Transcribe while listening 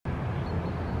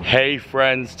Hey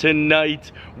friends,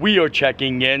 tonight we are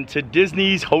checking in to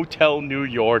Disney's Hotel New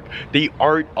York, the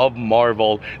Art of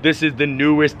Marvel. This is the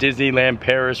newest Disneyland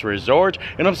Paris resort,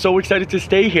 and I'm so excited to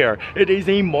stay here. It is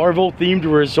a Marvel themed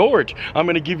resort. I'm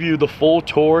gonna give you the full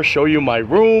tour, show you my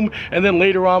room, and then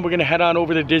later on we're gonna head on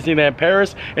over to Disneyland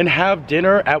Paris and have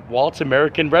dinner at Walt's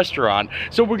American Restaurant.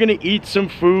 So we're gonna eat some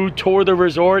food, tour the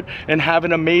resort, and have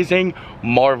an amazing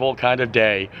Marvel kind of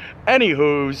day.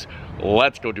 Anywho's,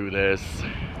 let's go do this.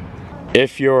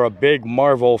 If you're a big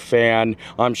Marvel fan,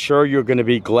 I'm sure you're going to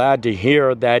be glad to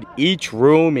hear that each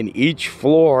room and each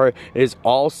floor is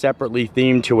all separately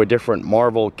themed to a different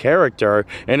Marvel character.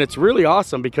 And it's really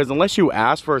awesome because unless you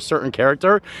ask for a certain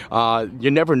character, you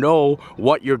never know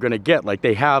what you're going to get. Like,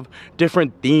 they have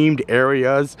different themed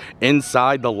areas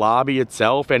inside the lobby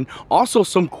itself, and also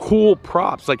some cool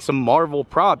props, like some Marvel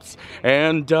props.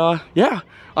 And yeah,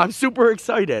 I'm super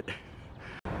excited.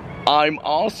 I'm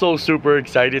also super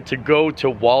excited to go to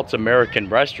Walt's American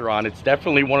Restaurant. It's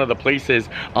definitely one of the places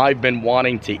I've been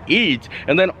wanting to eat,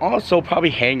 and then also probably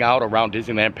hang out around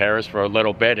Disneyland Paris for a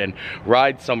little bit and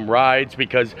ride some rides,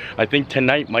 because I think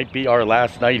tonight might be our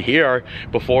last night here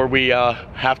before we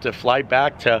have to fly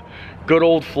back to good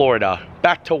old Florida,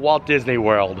 back to Walt Disney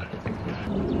World.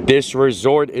 This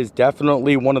resort is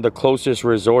definitely one of the closest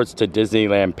resorts to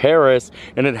Disneyland Paris,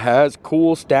 and it has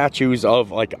cool statues of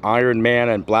like Iron Man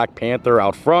and Black Panther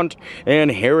out front,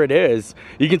 and here it is.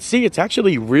 You can see it's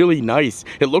actually really nice.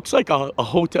 It looks like a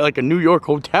hotel, like a New York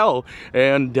hotel,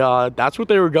 and that's what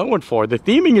they were going for. The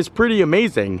theming is pretty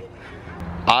amazing.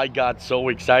 I got so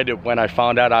excited when I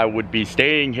found out I would be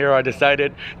staying here. I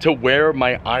decided to wear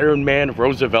my Iron Man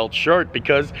Roosevelt shirt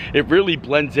because it really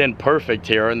blends in perfect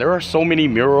here. And there are so many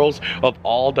murals of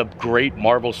all the great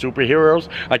Marvel superheroes.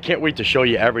 I can't wait to show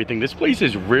you everything. This place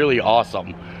is really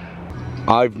awesome.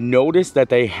 I've noticed that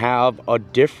they have a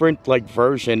different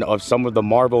version of some of the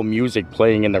Marvel music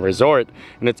playing in the resort.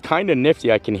 And it's kind of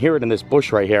nifty. I can hear it in this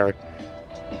bush right here.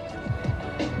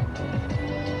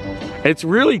 It's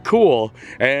really cool,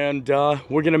 and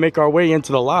we're gonna make our way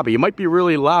into the lobby. It might be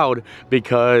really loud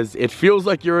because it feels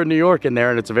like you're in New York in there,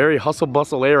 and it's a very hustle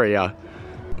bustle area.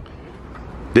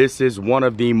 This is one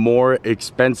of the more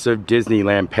expensive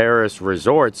Disneyland Paris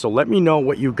resorts, so let me know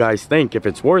what you guys think, if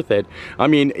it's worth it. I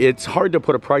mean, it's hard to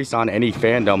put a price on any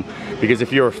fandom, because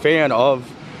if you're a fan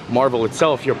of Marvel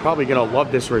itself, you're probably gonna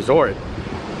love this resort.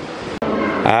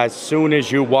 As soon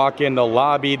as you walk in the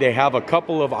lobby, they have a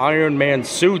couple of Iron Man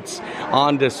suits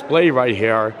on display right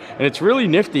here. And it's really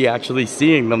nifty actually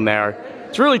seeing them there.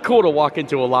 It's really cool to walk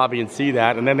into a lobby and see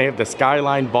that. And then they have the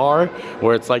Skyline Bar,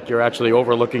 where it's like you're actually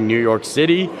overlooking New York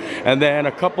City. And then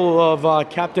a couple of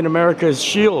Captain America's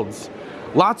shields.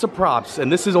 Lots of props, and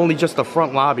this is only just the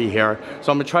front lobby here.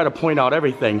 So I'm gonna try to point out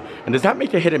everything. And does that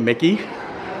make a hidden Mickey?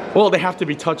 Well, they have to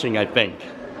be touching, I think.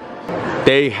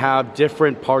 They have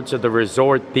different parts of the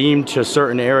resort themed to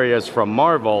certain areas from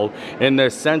Marvel. In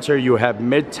the center you have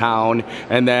Midtown,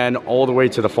 and then all the way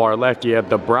to the far left you have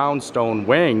the Brownstone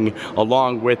Wing,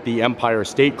 along with the Empire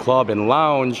State Club and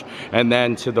Lounge. And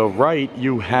then to the right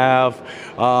you have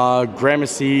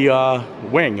Gramercy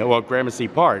Wing, well, Gramercy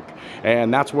Park.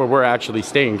 And that's where we're actually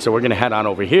staying, so we're gonna head on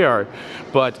over here.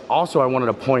 But also I wanted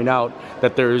to point out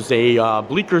that there's a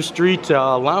Bleecker Street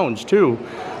lounge too,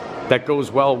 that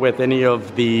goes well with any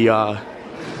of the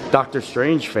Doctor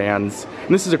Strange fans.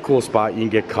 And this is a cool spot. You can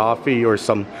get coffee or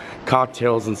some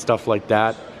cocktails and stuff like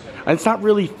that. And it's not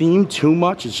really themed too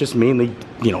much. It's just mainly,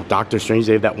 you know, Doctor Strange.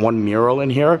 They have that one mural in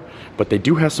here, but they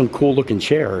do have some cool looking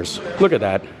chairs. Look at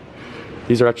that.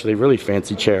 These are actually really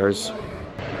fancy chairs.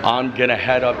 I'm gonna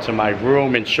head up to my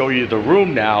room and show you the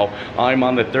room now. I'm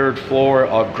on the 3rd floor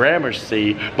of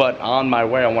Gramercy, but on my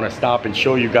way I wanna stop and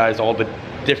show you guys all the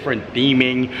different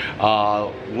theming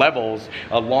levels,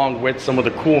 along with some of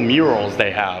the cool murals they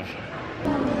have.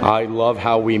 I love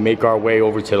how we make our way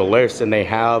over to the lifts, and they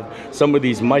have some of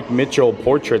these Mike Mitchell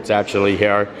portraits actually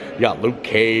here. You got Luke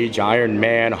Cage, Iron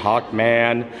Man,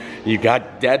 Hawkman. You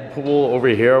got Deadpool over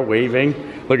here waving.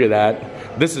 Look at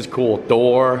that. This is cool.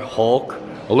 Thor, Hulk,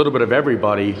 a little bit of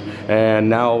everybody. And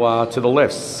now to the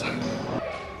lifts.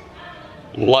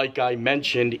 Like I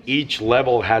mentioned, each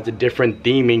level has a different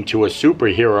theming to a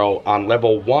superhero. On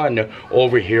level 1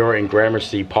 over here in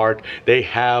Gramercy Park, they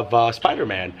have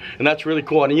Spider-Man, and that's really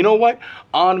cool. And you know what?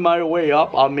 On my way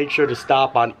up, I'll make sure to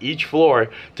stop on each floor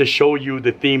to show you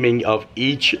the theming of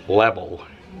each level.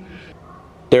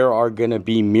 There are going to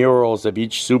be murals of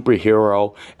each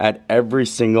superhero at every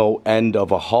single end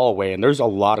of a hallway. And there's a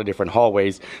lot of different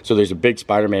hallways. So there's a big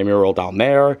Spider-Man mural down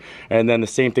there. And then the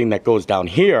same thing that goes down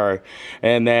here.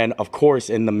 And then, of course,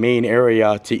 in the main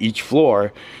area to each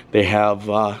floor, they have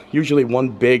usually one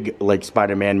big like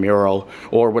Spider-Man mural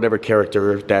or whatever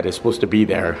character that is supposed to be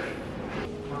there.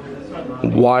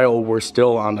 While we're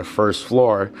still on the first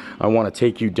floor, I want to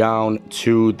take you down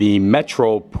to the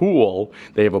Metro pool.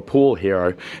 They have a pool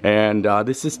here, and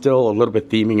this is still a little bit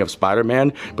theming of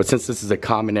Spider-Man, but since this is a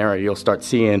common area, you'll start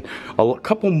seeing a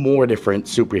couple more different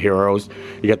superheroes.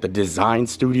 You got the design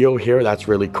studio here. That's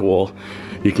really cool.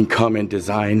 You can come and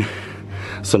design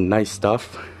some nice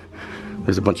stuff.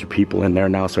 There's a bunch of people in there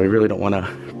now, so I really don't want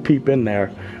to peep in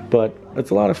there, but it's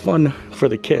a lot of fun for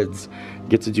the kids.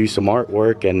 Get to do some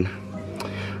artwork and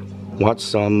watch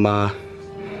some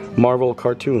Marvel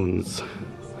cartoons.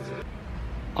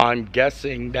 I'm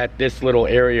guessing that this little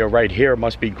area right here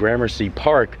must be Gramercy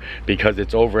Park because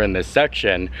it's over in this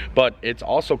section, but it's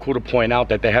also cool to point out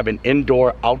that they have an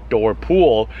indoor-outdoor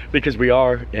pool because we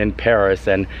are in Paris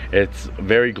and it's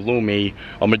very gloomy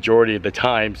a majority of the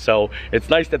time, so it's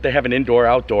nice that they have an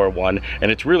indoor-outdoor one,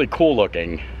 and it's really cool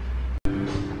looking.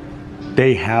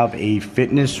 They have a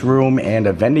fitness room and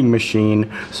a vending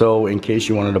machine, so in case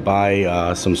you wanted to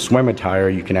buy some swim attire,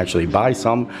 you can actually buy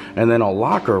some. And then a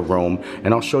locker room,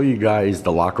 and I'll show you guys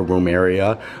the locker room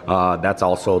area.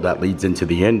 That leads into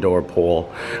the indoor pool.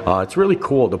 It's really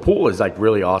cool. The pool is like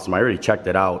really awesome. I already checked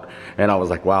it out, and I was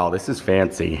like, wow, this is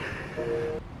fancy.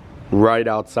 Right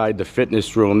outside the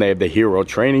fitness room, they have the hero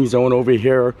training zone over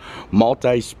here,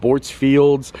 multi-sports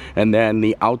fields, and then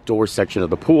the outdoor section of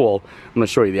the pool. I'm gonna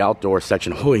show you the outdoor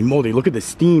section. Holy moly, look at the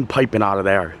steam piping out of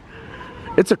there.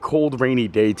 It's a cold, rainy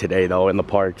day today though in the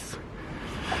parks.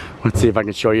 Let's see if I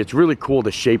can show you. It's really cool, the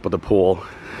shape of the pool,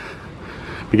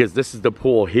 because this is the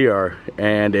pool here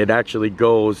and it actually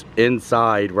goes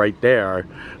inside right there,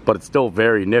 but it's still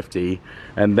very nifty.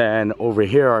 And then over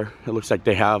here, it looks like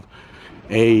they have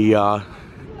a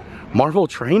Marvel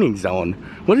training zone.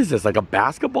 What is this, like a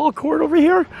basketball court over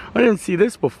here? I didn't see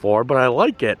this before, but I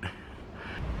like it.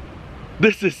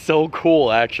 This is so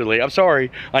cool, actually. I'm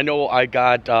sorry, I know I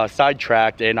got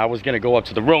sidetracked and I was gonna go up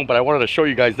to the room, but I wanted to show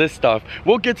you guys this stuff.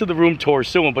 We'll get to the room tour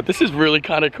soon, but this is really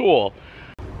kind of cool.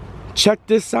 Check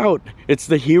this out. It's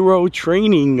the hero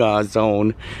training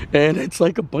zone, and it's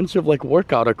like a bunch of like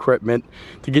workout equipment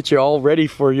to get you all ready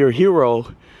for your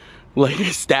hero like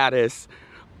status.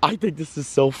 I think this is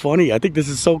so funny. I think this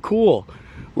is so cool.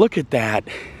 Look at that.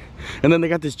 And then they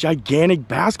got this gigantic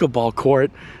basketball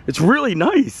court. It's really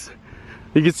nice.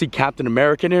 You can see Captain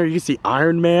America in here. You can see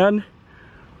Iron Man.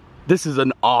 This is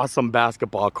an awesome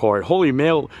basketball court. Holy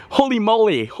moly, holy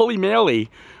moly.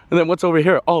 And then what's over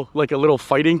here? Oh, like a little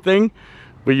fighting thing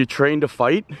where you train to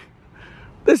fight.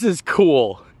 This is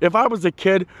cool. If I was a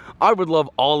kid, I would love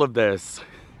all of this.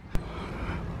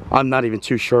 I'm not even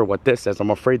too sure what this is. I'm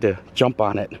afraid to jump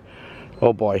on it.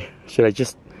 Oh boy. Should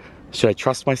I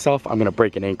trust myself? I'm gonna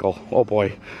break an ankle. Oh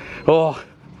boy. Oh.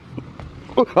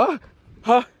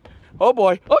 Oh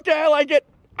boy. Okay, I like it.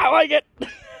 I like it.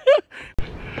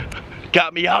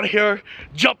 Got me out here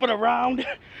jumping around,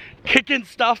 kicking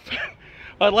stuff.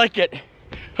 I like it.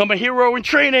 I'm a hero in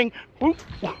training.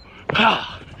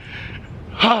 That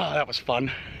was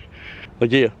fun.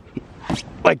 Look at you.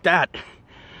 Like that.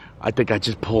 I think I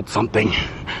just pulled something.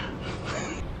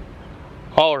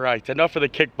 All right, enough of the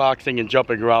kickboxing and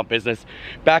jumping around business.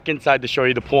 Back inside to show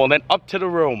you the pool and then up to the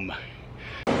room.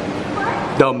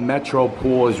 The Metro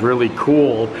pool is really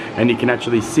cool, and you can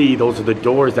actually see those are the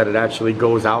doors that it actually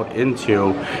goes out into.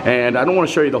 And I don't want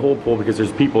to show you the whole pool because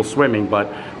there's people swimming,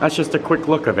 but that's just a quick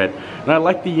look of it. And I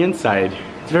like the inside.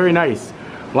 It's very nice.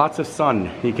 Lots of sun.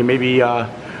 You can maybe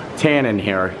tan in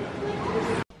here.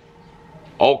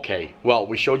 Okay, well,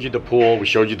 we showed you the pool, we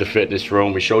showed you the fitness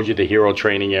room, we showed you the hero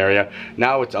training area.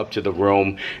 Now it's up to the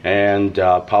room, and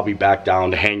probably back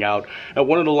down to hang out at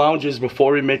one of the lounges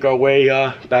before we make our way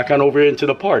back on over into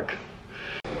the park.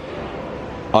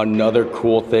 Another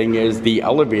cool thing is the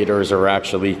elevators are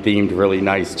actually themed really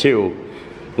nice too.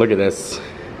 Look at this.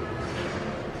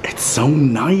 It's so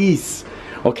nice.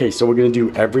 Okay, so we're gonna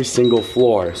do every single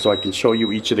floor so I can show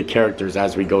you each of the characters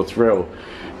as we go through.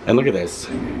 And look at this.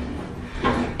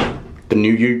 The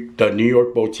New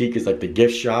York boutique is like the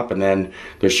gift shop, and then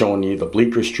they're showing you the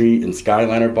Bleecker Street and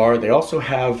Skyliner bar. They also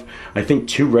have, I think,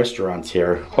 2 restaurants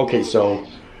here. Okay, so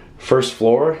first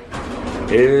floor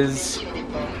is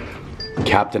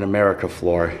Captain America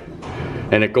floor,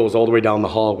 and it goes all the way down the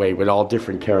hallway with all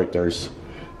different characters.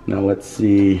 Now let's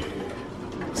see,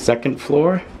 second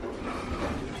floor,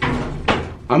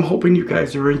 I'm hoping you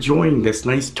guys are enjoying this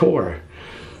nice tour.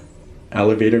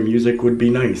 Elevator music would be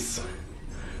nice.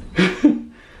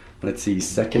 Let's see,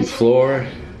 second floor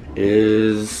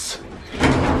is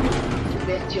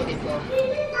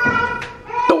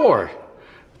Thor.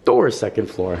 Thor's second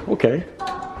floor, okay.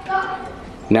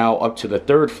 Now up to the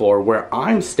third floor where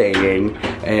I'm staying,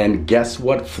 and guess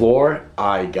what floor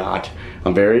I got?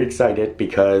 I'm very excited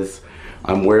because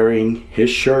I'm wearing his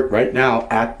shirt right now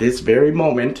at this very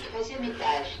moment.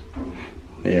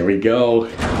 There we go.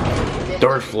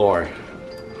 Third floor,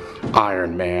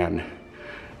 Iron Man.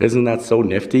 Isn't that so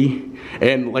nifty?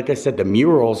 And like I said, the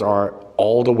murals are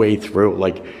all the way through.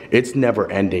 Like, it's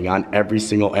never ending on every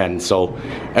single end. So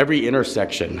every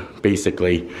intersection,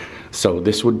 basically. So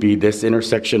this would be this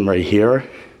intersection right here.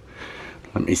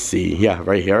 Let me see. Yeah,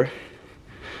 right here.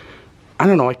 I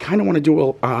don't know. I kind of want to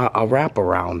do a wrap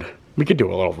around. We could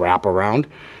do a little wrap around.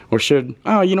 Or should,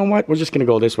 oh, you know what? We're just going to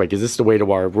go this way because this is the way to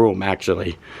our room,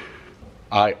 actually.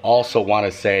 I also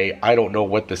want to say, I don't know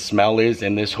what the smell is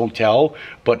in this hotel,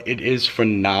 but it is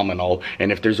phenomenal. And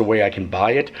if there's a way I can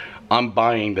buy it, I'm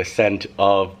buying the scent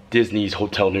of Disney's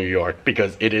Hotel New York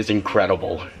because it is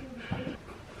incredible.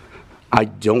 I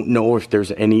don't know if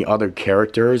there's any other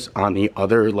characters on the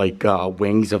other like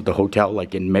wings of the hotel,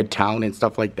 like in Midtown and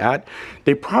stuff like that.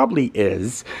 There probably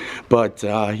is, but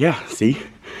yeah, see?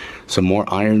 Some more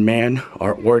Iron Man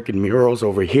artwork and murals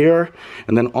over here.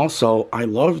 And then also, I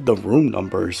love the room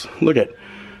numbers. Look at,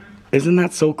 isn't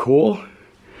that so cool?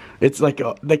 It's like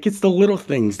it's the little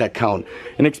things that count.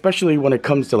 And especially when it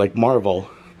comes to like Marvel.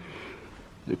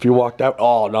 If you walked out,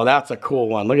 oh no, that's a cool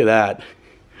one. Look at that.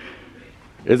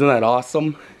 Isn't that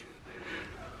awesome?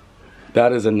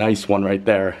 That is a nice one right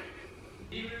there.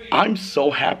 I'm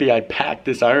so happy I packed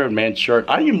this Iron Man shirt.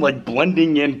 I am like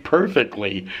blending in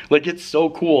perfectly. Like, it's so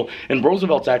cool. And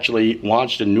Roosevelt's actually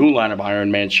launched a new line of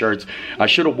Iron Man shirts. I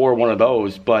should have wore one of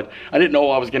those, but I didn't know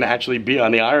I was gonna actually be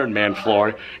on the Iron Man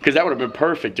floor, because that would have been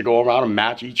perfect to go around and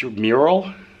match each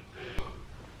mural.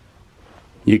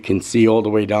 You can see all the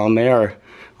way down there,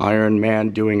 Iron Man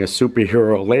doing a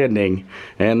superhero landing.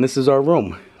 And this is our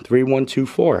room,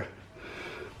 3124.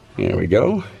 There we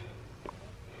go.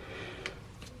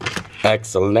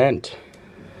 Excellent.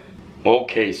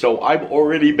 Okay, so I've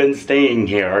already been staying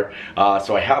here,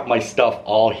 so I have my stuff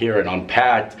all here and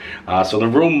unpacked. So the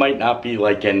room might not be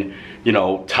like in, you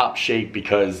know, top shape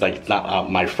because like it's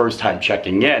not my first time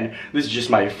checking in. This is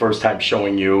just my first time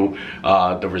showing you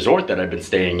the resort that I've been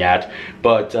staying at.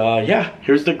 But yeah,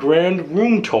 here's the grand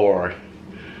room tour.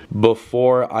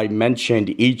 Before I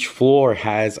mentioned each floor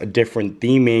has a different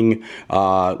theming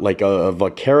like of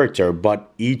a character, but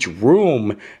each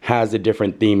room has a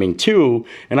different theming too.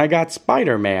 And I got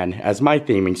Spider-Man as my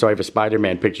theming. So I have a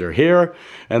Spider-Man picture here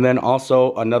and then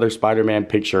also another Spider-Man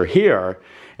picture here.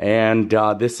 And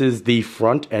this is the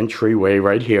front entryway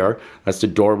right here. That's the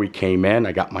door we came in.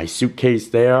 I got my suitcase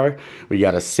there. We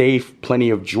got a safe,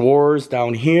 plenty of drawers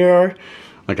down here.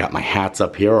 I got my hats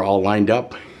up here all lined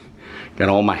up. Got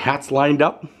all my hats lined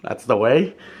up, that's the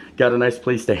way. Got a nice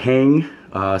place to hang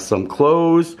some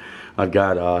clothes. I've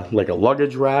got like a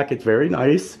luggage rack, it's very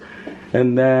nice.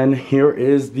 And then here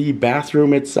is the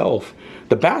bathroom itself.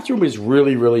 The bathroom is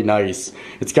really, really nice.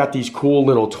 It's got these cool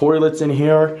little toilets in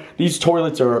here. These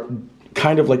toilets are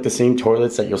kind of like the same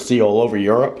toilets that you'll see all over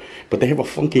Europe, but they have a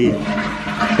funky,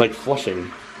 like,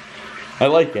 flushing. I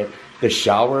like it. The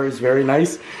shower is very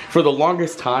nice. For the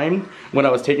longest time, when I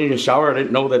was taking a shower, I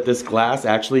didn't know that this glass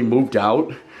actually moved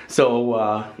out. So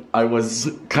I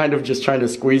was kind of just trying to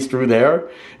squeeze through there,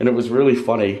 and it was really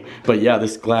funny. But yeah,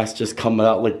 this glass just comes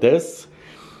out like this.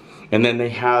 And then they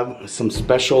have some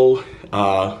special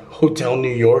Hotel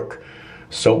New York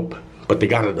soap, but they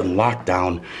got it in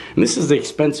lockdown. And this is the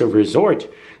expensive resort,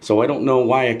 so I don't know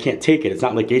why I can't take it. It's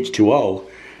not like H2O.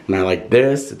 And I like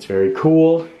this, it's very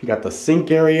cool. You got the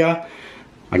sink area.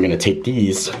 I'm gonna take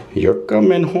these. You're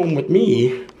coming home with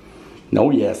me. No,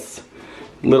 yes.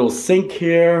 Little sink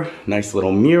here, nice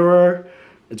little mirror.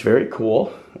 It's very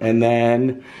cool. And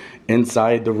then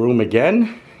inside the room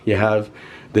again, you have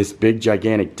this big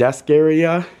gigantic desk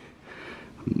area.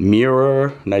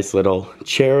 Mirror, nice little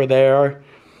chair there.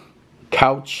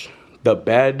 Couch, the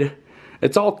bed.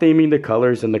 It's all theming the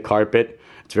colors and the carpet.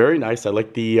 It's very nice. I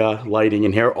like the lighting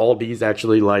in here. All these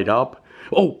actually light up.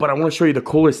 Oh, but I want to show you the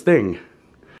coolest thing.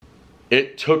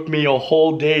 It took me a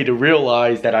whole day to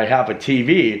realize that I have a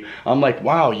TV. I'm like,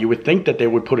 wow, you would think that they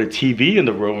would put a TV in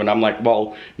the room. And I'm like,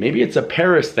 well, maybe it's a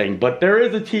Paris thing, but there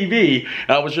is a TV.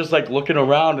 And I was just like looking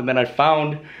around, and then I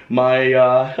found my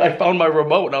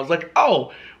remote, and I was like,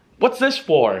 oh, what's this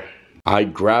for? I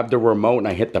grabbed the remote and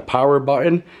I hit the power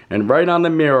button, and right on the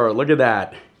mirror, look at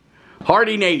that.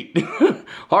 Hardy Nate.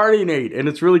 Hardy Nate. And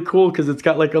it's really cool because it's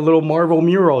got like a little Marvel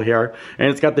mural here. And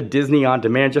it's got the Disney on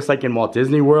demand just like in Walt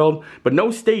Disney World. But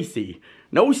no Stacy.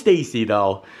 No Stacy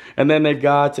though. And then they've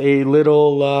got a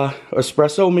little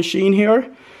espresso machine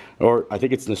here. Or I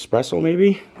think it's an espresso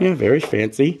maybe. Yeah, very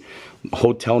fancy.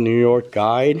 Hotel New York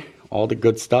guide. All the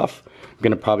good stuff. I'm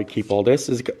gonna probably keep all this.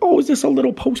 Is this a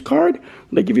little postcard?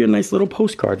 They give you a nice little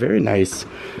postcard. Very nice.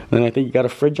 And I think you got a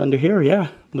fridge under here. Yeah,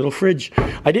 little fridge.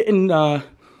 I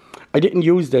didn't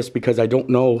use this because I don't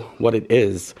know what it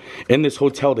is. In this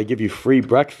hotel, they give you free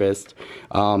breakfast.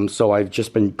 So I've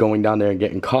just been going down there and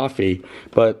getting coffee.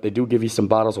 But they do give you some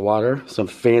bottles of water. Some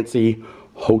fancy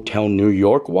Hotel New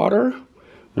York water.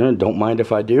 Don't mind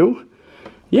if I do.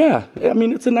 Yeah, I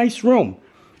mean, it's a nice room.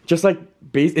 Just like,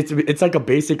 it's like a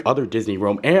basic other Disney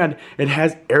room, and it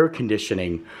has air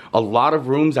conditioning. A lot of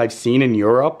rooms I've seen in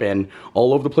Europe and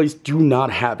all over the place do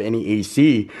not have any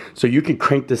AC, so you can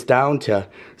crank this down to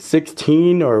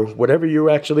 16 or whatever you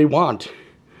actually want.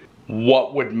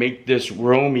 What would make this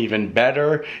room even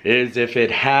better is if it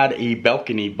had a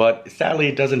balcony, but sadly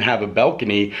it doesn't have a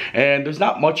balcony and there's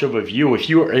not much of a view. If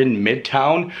you were in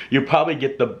Midtown, you probably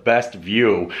get the best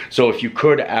view. So if you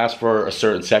could ask for a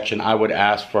certain section, I would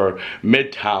ask for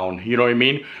Midtown, you know what I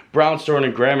mean? Brownstone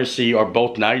and Gramercy are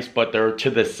both nice, but they're to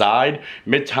the side.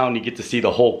 Midtown, you get to see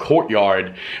the whole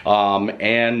courtyard.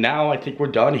 And now I think we're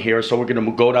done here, so we're gonna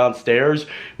go downstairs,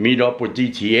 meet up with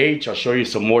DTH. I'll show you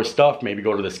some more stuff, maybe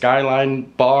go to the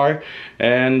Skyline bar,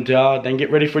 and then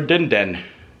get ready for Din Din.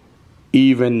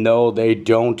 Even though they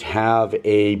don't have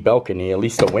a balcony, at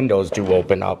least the windows do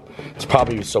open up. It's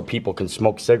probably so people can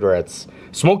smoke cigarettes.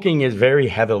 Smoking is very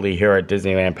heavily here at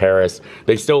Disneyland Paris.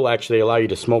 They still actually allow you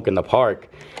to smoke in the park.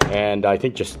 And I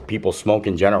think just people smoke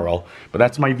in general. But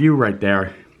that's my view right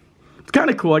there. It's kind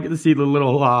of cool. I get to see the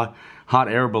little hot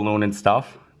air balloon and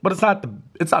stuff. But it's not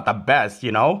the best,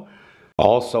 you know?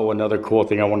 Also, another cool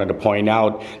thing I wanted to point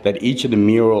out, that each of the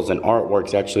murals and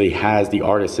artworks actually has the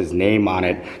artist's name on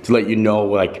it to let you know,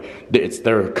 like, it's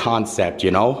their concept,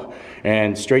 you know?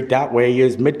 And straight that way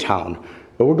is Midtown.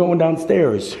 But we're going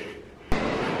downstairs.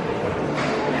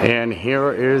 And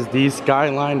here is the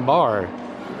Skyline Bar.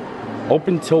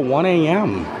 Open till 1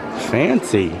 a.m.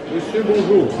 Fancy.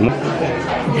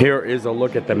 Here is a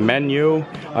look at the menu.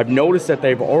 I've noticed that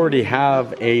they've already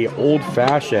have a old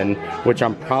fashioned, which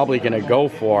I'm probably gonna go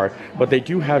for, but they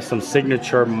do have some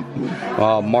signature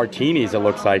martinis, it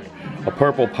looks like. A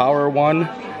purple power one,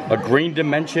 a green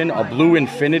dimension, a blue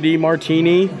infinity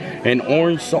martini, an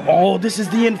orange, oh, this is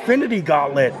the infinity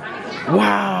gauntlet.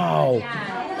 Wow.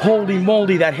 Holy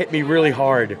moly, that hit me really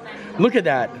hard. Look at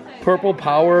that. Purple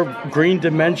power, green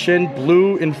dimension,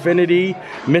 blue infinity,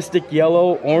 mystic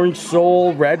yellow, orange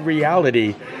soul, red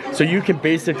reality. So you can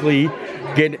basically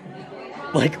get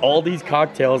like all these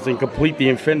cocktails and complete the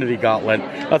infinity gauntlet.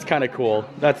 That's kind of cool.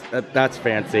 That's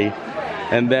fancy.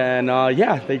 And then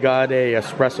yeah, they got a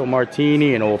espresso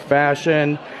martini, an old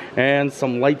fashioned, and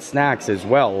some light snacks as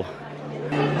well.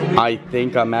 I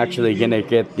think I'm actually gonna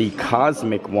get the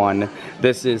cosmic one.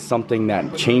 This is something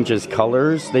that changes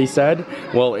colors, they said.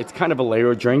 Well, it's kind of a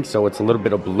layer drink, so it's a little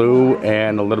bit of blue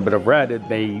and a little bit of red.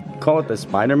 They call it the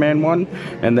Spider-Man one.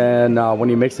 And then when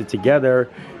you mix it together,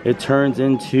 it turns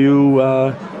into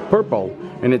purple.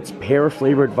 And it's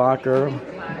pear-flavored vodka,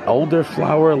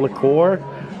 elderflower liqueur.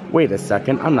 Wait a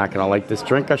second, I'm not gonna like this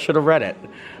drink. I should have read it.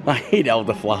 I hate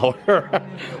elderflower.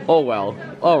 Oh well,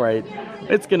 all right.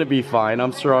 It's gonna be fine.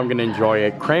 I'm sure I'm gonna enjoy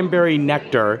it. Cranberry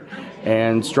nectar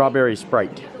and strawberry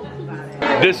Sprite.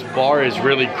 This bar is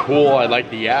really cool. I like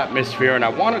the atmosphere, and I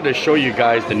wanted to show you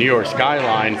guys the New York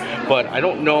skyline, but I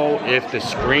don't know if the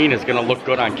screen is gonna look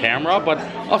good on camera, but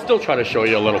I'll still try to show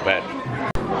you a little bit.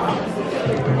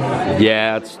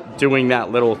 Yeah, it's doing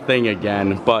that little thing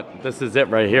again, but this is it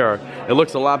right here. It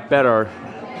looks a lot better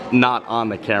not on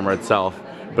the camera itself,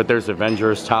 but there's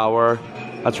Avengers Tower.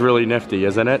 That's really nifty,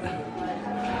 isn't it?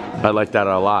 I like that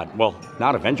a lot. Well,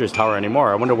 not Avengers Tower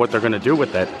anymore. I wonder what they're gonna do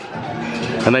with it.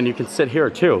 And then you can sit here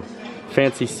too.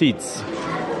 Fancy seats.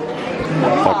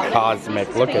 The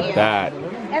cosmic, look at that.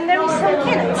 And there is some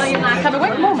kids. Have a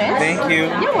quick moment. Thank you.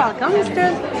 You're welcome,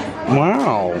 Mr.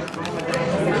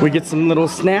 Wow. We get some little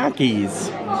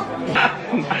snackies.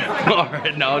 All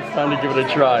right, now it's time to give it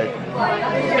a try.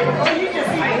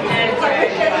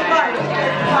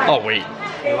 Oh wait.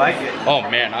 You like it? Oh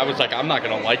man, I was like, I'm not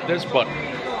gonna like this, but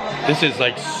this is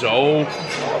like so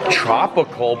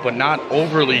tropical, but not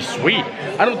overly sweet.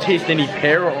 I don't taste any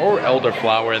pear or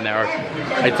elderflower in there.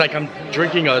 It's like I'm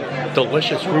drinking a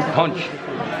delicious fruit punch.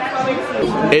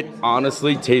 It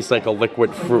honestly tastes like a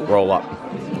liquid fruit roll-up.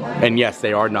 And yes,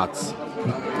 they are nuts.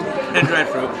 And dried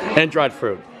fruit. And dried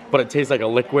fruit. but it tastes like a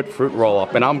liquid fruit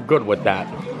roll-up, and I'm good with that.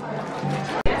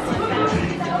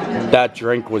 That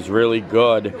drink was really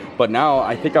good, but now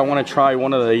I think I want to try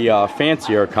one of the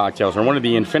fancier cocktails, or one of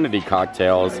the infinity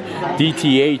cocktails.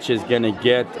 DTH is gonna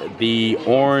get the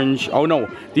orange, oh no,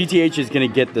 DTH is gonna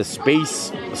get the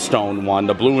Space Stone one,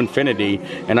 the Blue Infinity,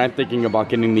 and I'm thinking about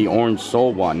getting the Orange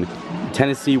Soul one.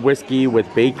 Tennessee whiskey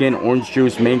with bacon, orange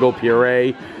juice, mango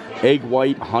puree, egg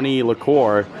white, honey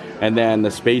liqueur, and then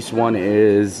the Space one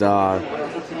is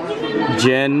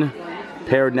gin,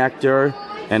 pear nectar,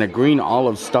 and a green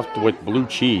olive stuffed with blue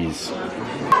cheese.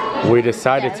 We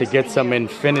decided to get some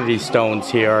infinity stones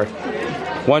here.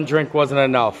 One drink wasn't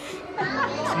enough.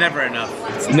 It's never enough.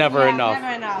 It's never enough.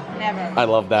 Never enough, never. I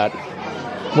love that.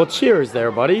 Well, cheers there,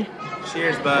 buddy.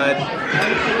 Cheers, bud.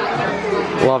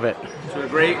 Love it. To a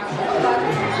great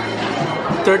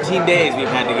 13 days we've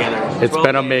had together. It's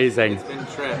been amazing. It's been a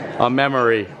trip. A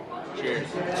memory. Cheers.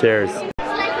 Cheers.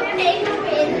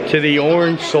 To the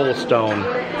Orange Soul Stone.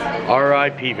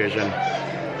 R.I.P. Vision.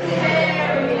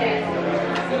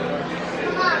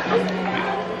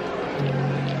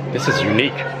 This is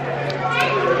unique.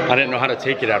 I didn't know how to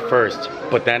take it at first,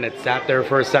 but then it sat there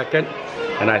for a second,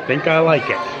 and I think I like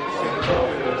it.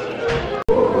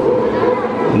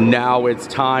 Now it's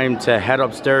time to head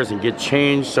upstairs and get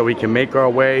changed so we can make our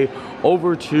way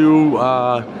over to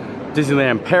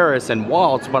Disneyland Paris and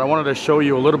Walt, but I wanted to show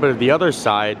you a little bit of the other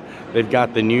side. They've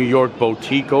got the New York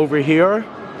Boutique over here.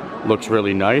 Looks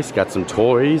really nice. Got some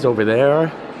toys over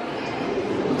there.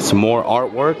 Some more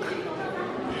artwork.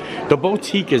 The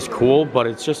boutique is cool, but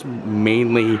it's just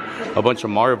mainly a bunch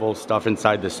of Marvel stuff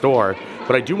inside the store.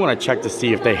 But I do want to check to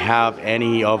see if they have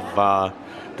any of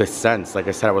the scents. Like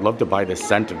I said, I would love to buy the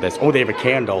scent of this. Oh, they have a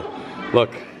candle. Look.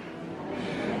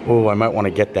 Oh, I might want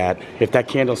to get that. If that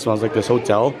candle smells like this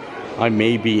hotel, I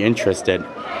may be interested.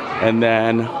 And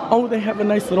then, oh, they have a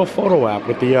nice little photo app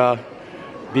with the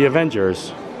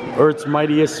Avengers. Earth's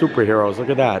Mightiest Superheroes. Look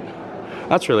at that.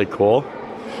 That's really cool.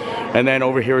 And then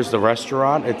over here is the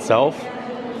restaurant itself.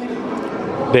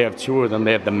 They have two of them.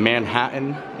 They have the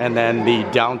Manhattan and then the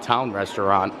downtown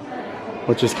restaurant,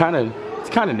 which is kind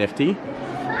of nifty.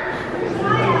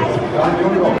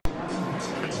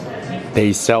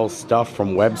 They sell stuff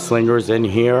from web slingers in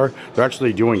here. They're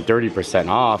actually doing 30%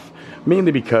 off,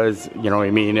 mainly because, you know what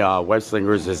I mean, web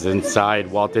slingers is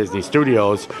inside Walt Disney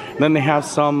Studios. And then they have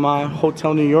some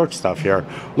Hotel New York stuff here.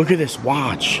 Look at this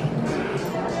watch.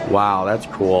 Wow, that's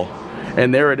cool.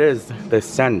 And there it is, the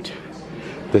scent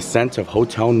of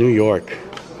Hotel New York.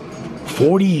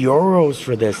 40 euros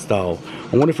for this though.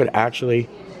 I wonder if it actually,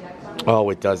 oh,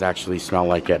 it does actually smell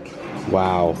like it.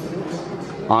 Wow.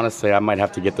 Honestly, I might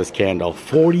have to get this candle.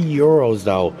 40 euros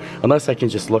though, unless I can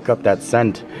just look up that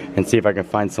scent and see if I can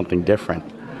find something different.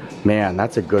 Man,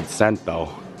 that's a good scent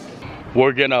though.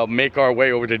 We're gonna make our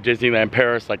way over to Disneyland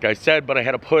Paris, like I said, but I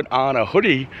had to put on a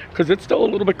hoodie because it's still a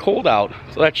little bit cold out.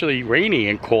 It's actually rainy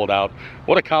and cold out.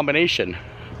 What a combination.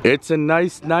 It's a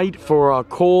nice night for a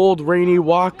cold, rainy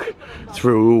walk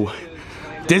through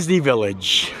Disney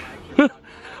Village.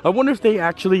 I wonder if they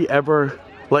actually ever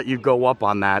let you go up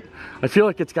on that. I feel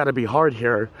like it's gotta be hard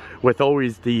here with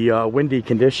always the windy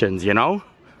conditions, you know?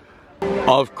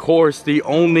 Of course, the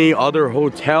only other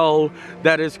hotel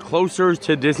that is closer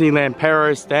to Disneyland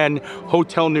Paris than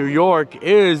Hotel New York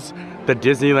is the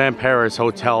Disneyland Paris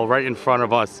Hotel right in front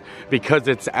of us, because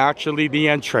it's actually the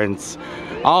entrance.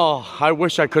 Oh, I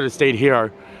wish I could have stayed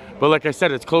here. But like I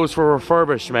said, it's closed for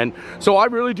refurbishment. So I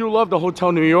really do love the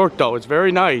Hotel New York though. It's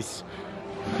very nice.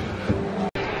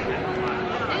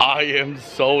 I am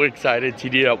so excited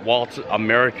to eat at Walt's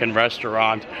American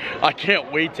restaurant. I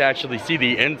can't wait to actually see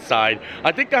the inside.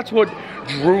 I think that's what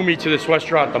drew me to this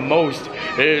restaurant the most,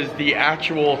 is the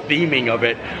actual theming of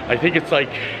it. I think it's like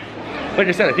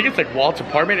I said, I think it's like Walt's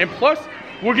apartment. And plus,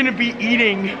 we're gonna be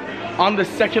eating on the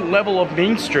second level of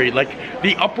Main Street, like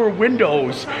the upper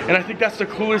windows. And I think that's the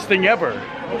coolest thing ever.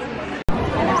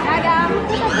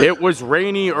 It was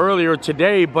rainy earlier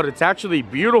today, but it's actually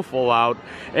beautiful out.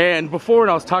 And before, when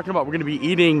I was talking about we're gonna be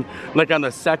eating like on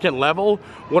the second level,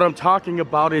 what I'm talking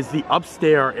about is the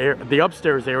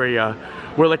upstairs area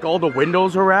where like all the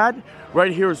windows are at.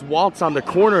 Right here is Walt's on the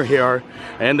corner here,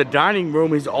 and the dining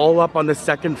room is all up on the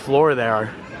second floor there.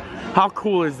 How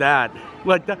cool is that?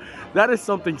 Like that is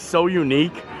something so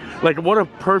unique. Like, what a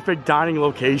perfect dining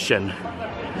location.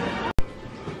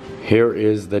 Here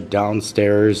is the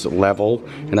downstairs level,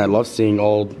 and I love seeing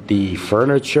all the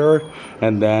furniture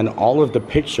and then all of the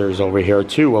pictures over here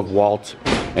too of Walt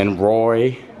and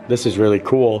Roy. This is really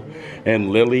cool.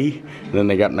 And Lily. And then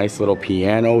they got a nice little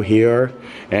piano here,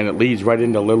 and it leads right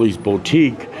into Lily's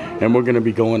boutique. and we're gonna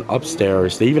be going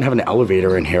upstairs. They even have an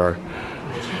elevator in here.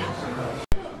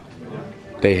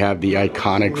 They have the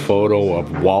iconic photo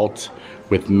of Walt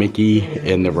with Mickey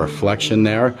in the reflection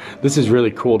there. This is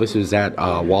really cool. This is at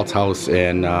Walt's house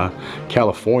in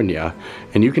California,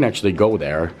 and you can actually go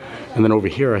there. And then over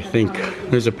here, I think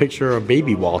there's a picture of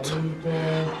baby Walt.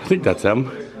 I think that's him.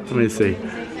 Let me see.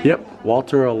 Yep,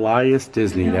 Walter Elias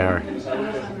Disney there.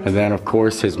 And then of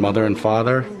course his mother and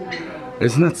father.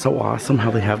 Isn't that so awesome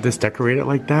how they have this decorated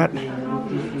like that?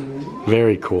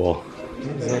 Very cool.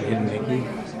 Is that hidden Mickey?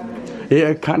 Yeah,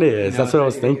 it kind of is. That's what I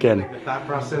was thinking. The thought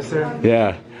processor?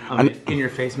 Yeah. In your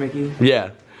face, Mickey? Yeah.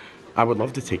 I would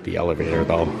love to take the elevator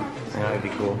though. That would be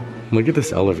cool. Look at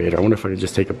this elevator. I wonder if I could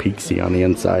just take a peek-see on the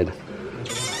inside.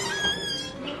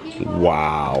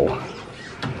 Wow.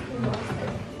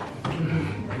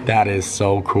 That is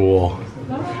so cool.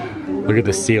 Look at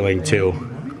the ceiling too.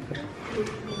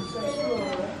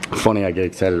 Funny, I get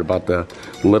excited about the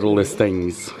littlest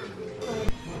things.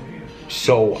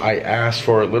 So I asked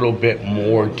for a little bit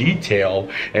more detail,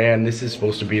 and this is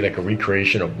supposed to be like a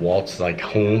recreation of Walt's like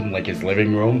home, like his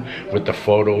living room with the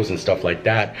photos and stuff like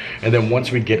that. And then once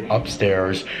we get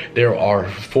upstairs, there are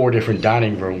 4 different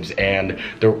dining rooms, and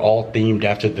they're all themed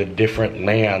after the different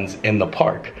lands in the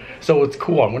park. So it's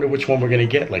cool. I wonder which one we're gonna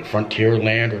get, like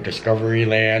Frontierland or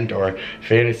Discoveryland or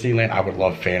Fantasyland. I would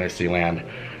love Fantasyland.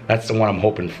 That's the one I'm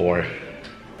hoping for.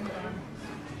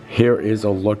 Here is a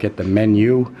look at the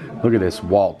menu. Look at this,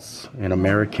 Walt's, an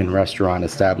American restaurant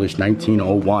established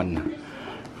 1901.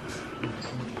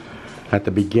 At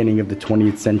the beginning of the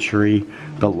 20th century,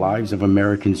 the lives of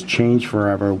Americans changed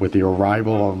forever with the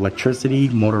arrival of electricity,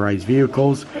 motorized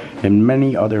vehicles, and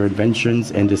many other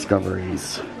inventions and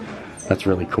discoveries. That's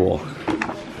really cool.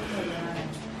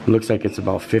 It looks like it's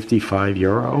about 55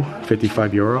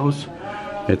 euros.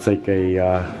 It's like a,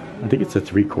 I think it's a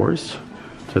 3-course.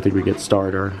 So I think we get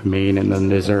starter, main, and then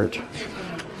dessert.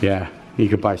 Yeah, you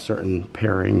could buy certain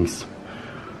pairings.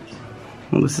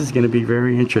 Well, this is gonna be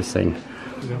very interesting.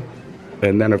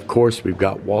 And then of course we've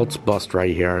got Walt's bust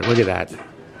right here. Look at that.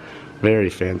 Very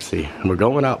fancy. And we're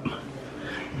going up.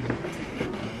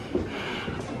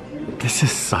 This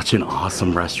is such an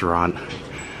awesome restaurant.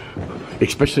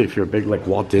 Especially if you're a big like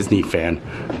Walt Disney fan.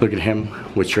 Look at him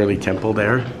with Shirley Temple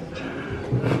there.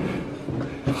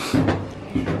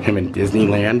 Him in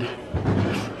Disneyland.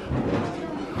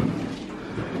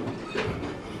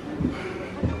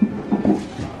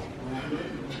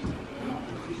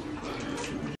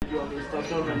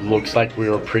 Looks like we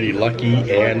were pretty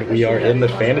lucky and we are in the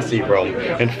fantasy room.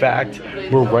 In fact,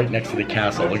 we're right next to the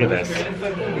castle. Look at this.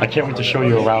 I can't wait to show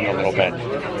you around a little bit.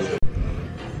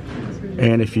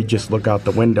 And if you just look out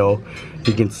the window,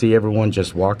 you can see everyone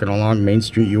just walking along Main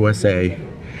Street, USA.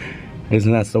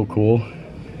 Isn't that so cool?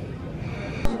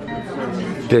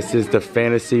 This is the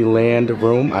Fantasyland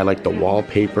room. I like the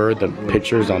wallpaper, the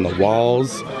pictures on the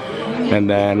walls. And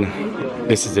then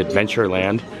this is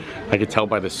Adventureland. I could tell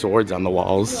by the swords on the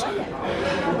walls.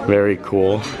 Very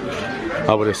cool.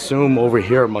 I would assume over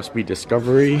here must be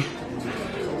Discovery.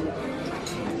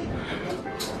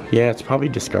 Yeah, it's probably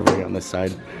Discovery on this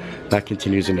side. That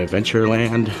continues in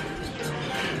Adventureland.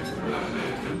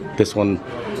 This one,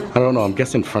 I don't know, I'm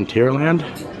guessing Frontierland.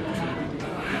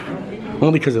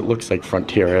 Only because it looks like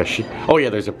Frontier-ish. Oh yeah,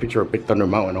 there's a picture of Big Thunder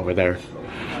Mountain over there.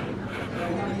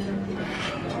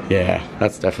 Yeah,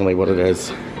 that's definitely what it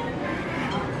is.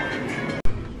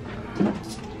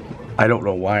 I don't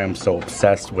know why I'm so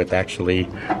obsessed with actually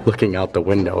looking out the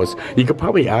windows. You could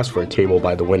probably ask for a table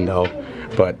by the window,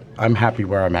 but I'm happy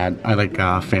where I'm at. I like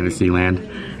Fantasyland.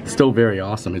 It's still very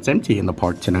awesome. It's empty in the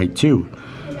park tonight too.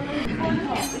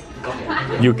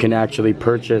 You can actually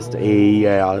purchase a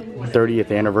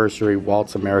 30th anniversary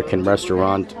Walt's American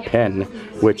Restaurant pen,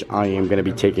 which I am going to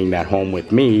be taking that home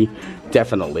with me,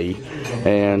 definitely.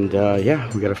 And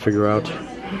yeah, we got to figure out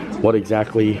what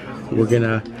exactly we're going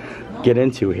to get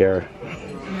into here.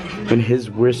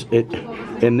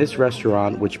 In this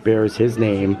restaurant, which bears his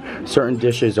name, certain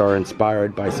dishes are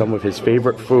inspired by some of his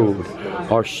favorite food.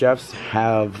 Our chefs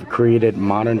have created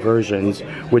modern versions,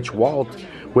 which Walt,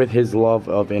 with his love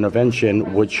of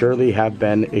innovation, would surely have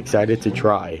been excited to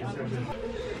try.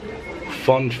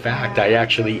 Fun fact, I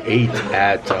actually ate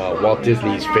at Walt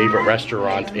Disney's favorite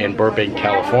restaurant in Burbank,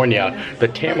 California, the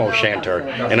Tam O'Shanter,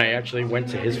 and I actually went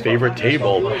to his favorite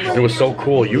table. It was so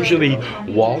cool. Usually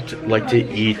Walt liked to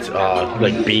eat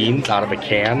like beans out of a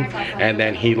can, and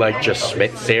then he like just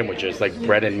sandwiches like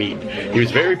bread and meat. He was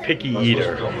a very picky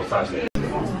eater.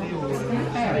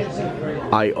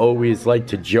 I always like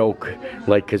to joke,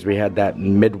 like, because we had that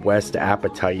Midwest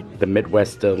appetite, the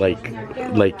Midwest like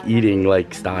eating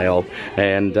like style,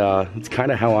 and it's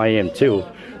kind of how I am too.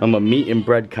 I'm a meat and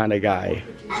bread kind of guy.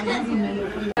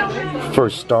 For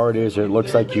starters, it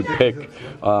looks like you pick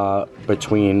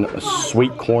between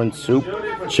sweet corn soup,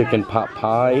 chicken pot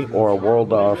pie, or a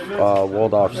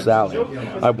Waldorf salad.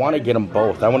 I want to get them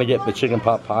both. I want to get the chicken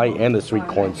pot pie and the sweet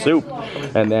corn soup.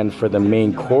 And then for the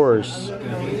main course,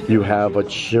 you have a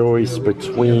choice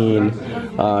between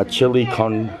chili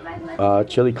con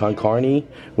carne,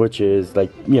 which is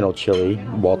like, you know, chili.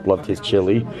 Walt loved his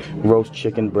chili. Roast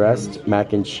chicken breast,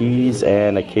 mac and cheese,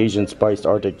 and a Cajun spiced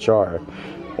Arctic char.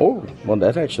 Oh, well,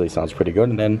 that actually sounds pretty good.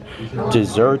 And then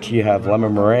dessert, you have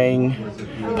lemon meringue,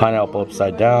 pineapple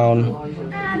upside down,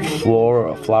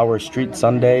 flour street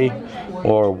sundae,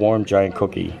 or warm giant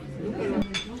cookie.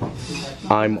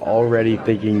 I'm already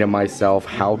thinking to myself,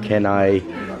 how can I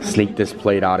sneak this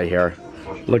plate out of here?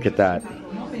 Look at that.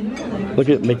 Look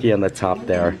at Mickey on the top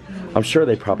there. I'm sure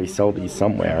they probably sell these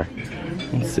somewhere.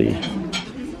 Let's see.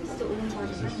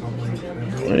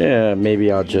 Yeah,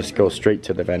 maybe I'll just go straight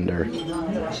to the vendor.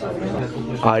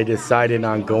 I decided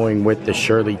on going with the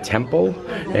Shirley Temple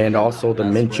and also the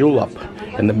mint julep.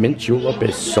 And the mint julep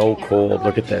is so cold.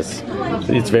 Look at this.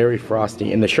 It's very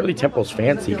frosty. And the Shirley Temple's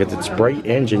fancy because it's Sprite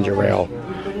and ginger ale.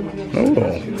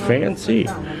 Oh, fancy.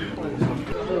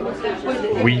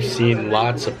 We've seen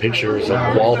lots of pictures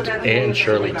of Walt and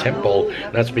Shirley Temple.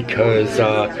 That's because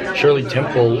Shirley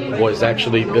Temple was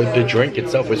actually, the drink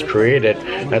itself was created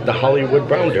at the Hollywood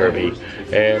Brown Derby.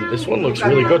 And this one looks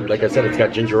really good. Like I said, it's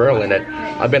got ginger ale in it.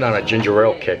 I've been on a ginger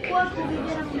ale kick.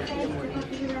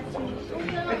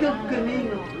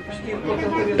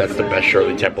 That's the best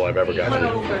Shirley Temple I've ever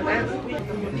gotten.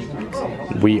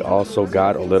 We also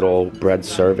got a little bread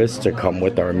service to come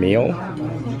with our meal.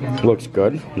 Looks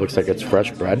good. Looks like it's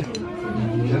fresh bread.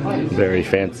 Very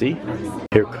fancy.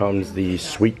 Here comes the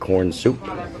sweet corn soup.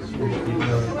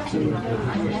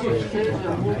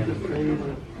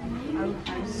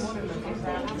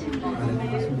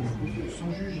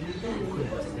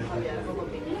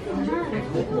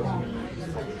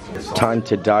 It's time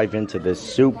to dive into this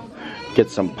soup. Get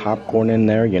some popcorn in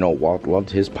there. You know, Walt loved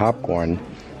his popcorn.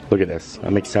 Look at this.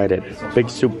 I'm excited. Big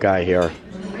soup guy here.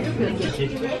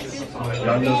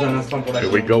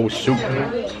 Here we go, soup.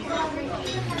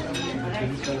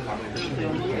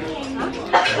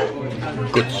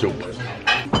 Good soup.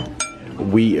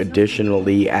 We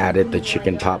additionally added the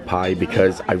chicken pot pie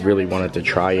because I really wanted to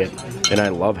try it. And I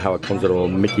love how it comes with a little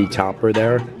Mickey topper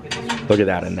there. Look at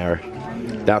that in there.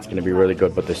 That's going to be really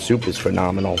good, but the soup is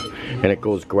phenomenal. And it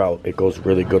goes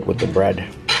really good with the bread.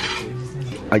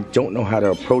 I don't know how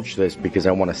to approach this because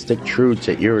I want to stick true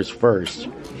to ears first.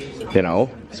 You know,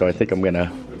 so I think I'm gonna,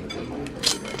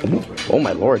 oh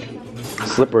my lord,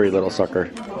 slippery little sucker.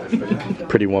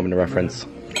 Pretty Woman reference.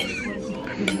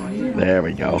 There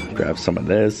we go. Grab some of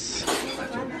this,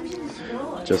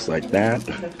 just like that.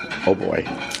 Oh boy,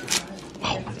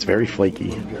 oh, it's very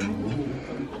flaky.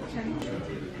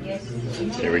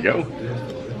 There we go.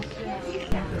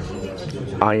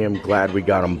 I am glad we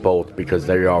got them both because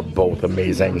they are both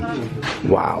amazing.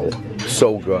 Wow,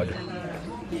 so good.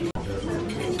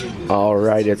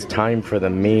 Alright, it's time for the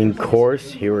main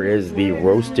course. Here is the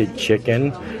roasted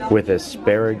chicken with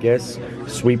asparagus,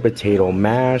 sweet potato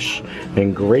mash,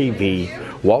 and gravy.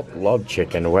 Walt loved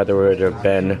chicken, whether it had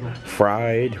been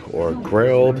fried or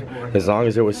grilled, as long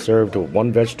as it was served with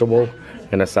one vegetable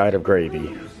and a side of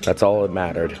gravy. That's all that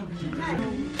mattered.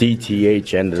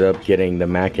 DTH ended up getting the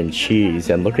mac and cheese,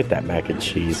 and look at that mac and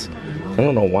cheese. I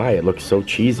don't know why it looks so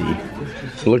cheesy.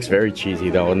 It looks very cheesy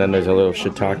though, and then there's a little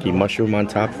shiitake mushroom on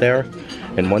top there.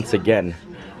 And once again,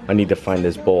 I need to find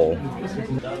this bowl.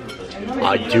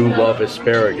 I do love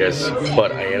asparagus,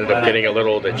 but I ended up getting a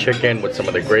little of the chicken with some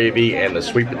of the gravy and the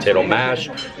sweet potato mash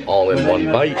all in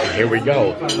one bite, and here we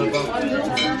go.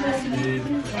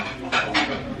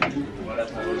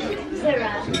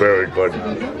 Very good.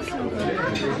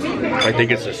 I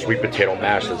think it's the sweet potato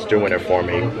mash that's doing it for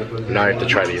me. Now I have to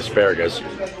try the asparagus.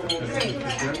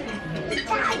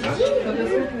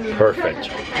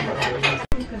 Perfect.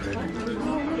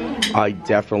 I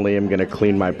definitely am gonna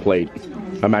clean my plate.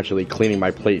 I'm actually cleaning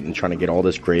my plate and trying to get all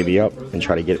this gravy up and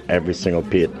try to get every single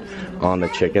bit on the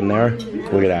chicken there.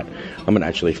 Look at that. I'm gonna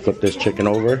actually flip this chicken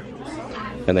over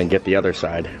and then get the other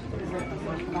side.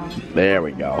 There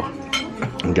we go.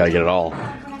 Gotta get it all.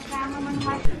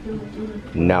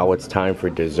 Now it's time for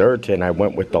dessert, and I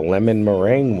went with the lemon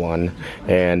meringue one,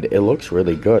 and it looks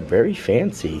really good. Very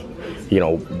fancy. You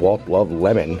know, Walt loved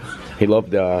lemon. He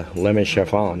loved lemon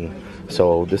chiffon.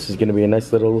 So this is going to be a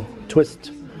nice little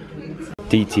twist.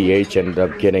 DTH ended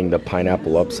up getting the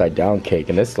pineapple upside down cake,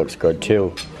 and this looks good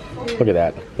too. Look at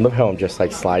that. I love how I'm just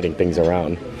like sliding things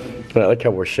around. But I like how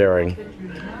we're sharing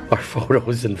our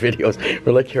photos and videos.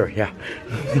 We're like, here, yeah.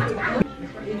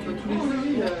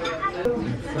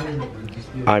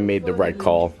 I made the right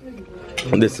call.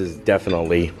 This is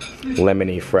definitely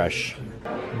lemony fresh.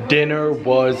 Dinner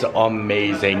was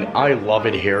amazing. I love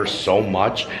it here so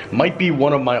much. Might be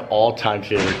one of my all-time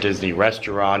favorite Disney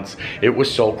restaurants. It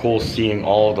was so cool seeing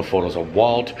all the photos of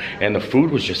Walt, and the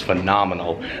food was just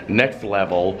phenomenal. Next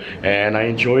level, and I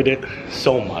enjoyed it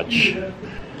so much.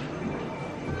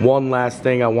 One last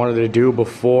thing I wanted to do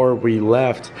before we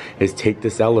left is take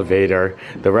this elevator.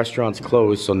 The restaurant's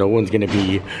closed, so no one's gonna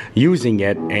be using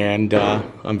it, and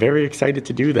I'm very excited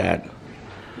to do that.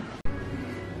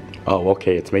 Oh,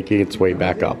 okay, it's making its way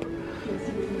back up.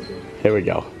 Here we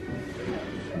go.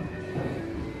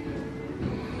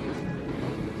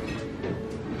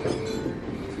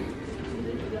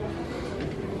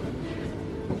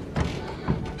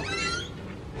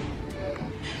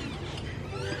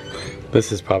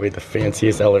 This is probably the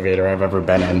fanciest elevator I've ever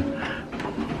been in.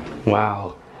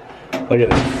 Wow, look at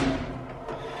this.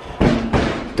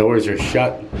 Doors are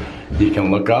shut. You can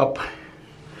look up,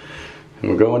 and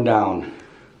we're going down.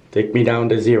 Take me down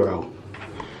to 0.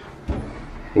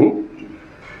 Ooh.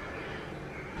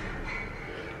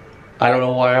 I don't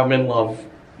know why I'm in love.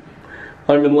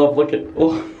 I'm in love, look at,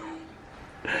 oh.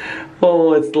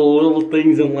 Oh, it's the little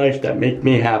things in life that make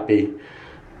me happy.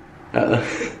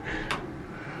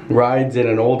 Rides in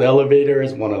an old elevator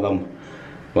is one of them.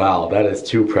 Wow, that is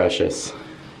too precious.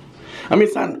 I mean,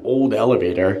 it's not an old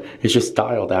elevator. It's just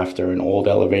styled after an old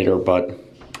elevator, but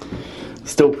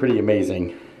still pretty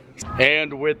amazing.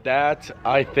 And with that,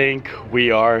 I think we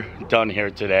are done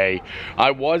here today. I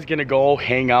was gonna go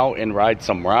hang out and ride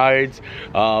some rides,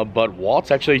 but Walt's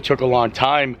actually took a long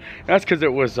time. That's because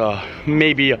it was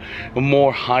maybe a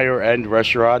more higher end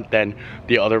restaurant than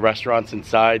the other restaurants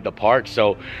inside the park.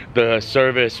 So the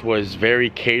service was very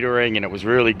catering, and it was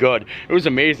really good. It was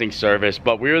amazing service,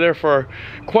 but we were there for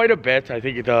quite a bit. I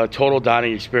think the total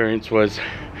dining experience was,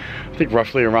 I think,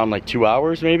 roughly around like 2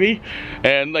 hours maybe.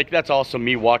 And like, that's also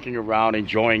me walking around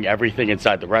enjoying everything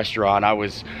inside the restaurant. I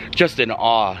was just in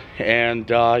awe. And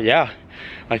yeah,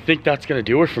 I think that's gonna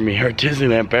do it for me here at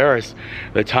Disneyland Paris.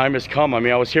 The time has come. I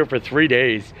mean, I was here for 3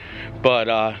 days,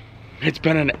 but it's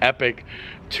been an epic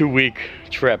 2-week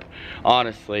trip.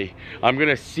 Honestly, I'm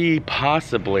gonna see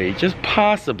possibly, just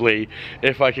possibly,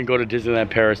 if I can go to Disneyland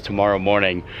Paris tomorrow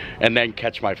morning and then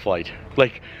catch my flight.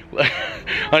 Like,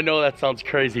 I know that sounds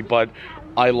crazy, but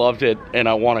I loved it and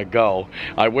I want to go.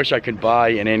 I wish I could buy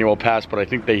an annual pass, but I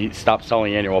think they stopped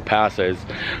selling annual passes.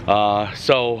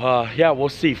 Yeah, we'll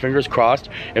see. Fingers crossed.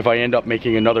 If I end up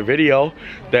making another video,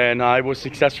 then I was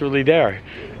successfully there.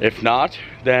 If not,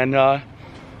 then I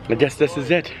guess this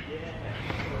is it.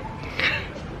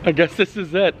 I guess this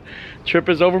is it. Trip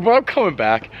is over, but I'm coming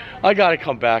back. I gotta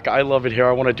come back. I love it here.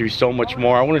 I want to do so much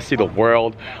more. I want to see the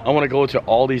world. I want to go to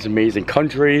all these amazing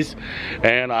countries,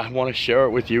 and I want to share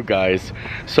it with you guys.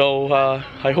 So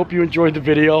I hope you enjoyed the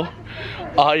video.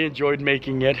 I enjoyed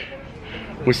making it.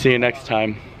 We'll see you next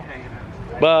time.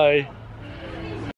 Bye.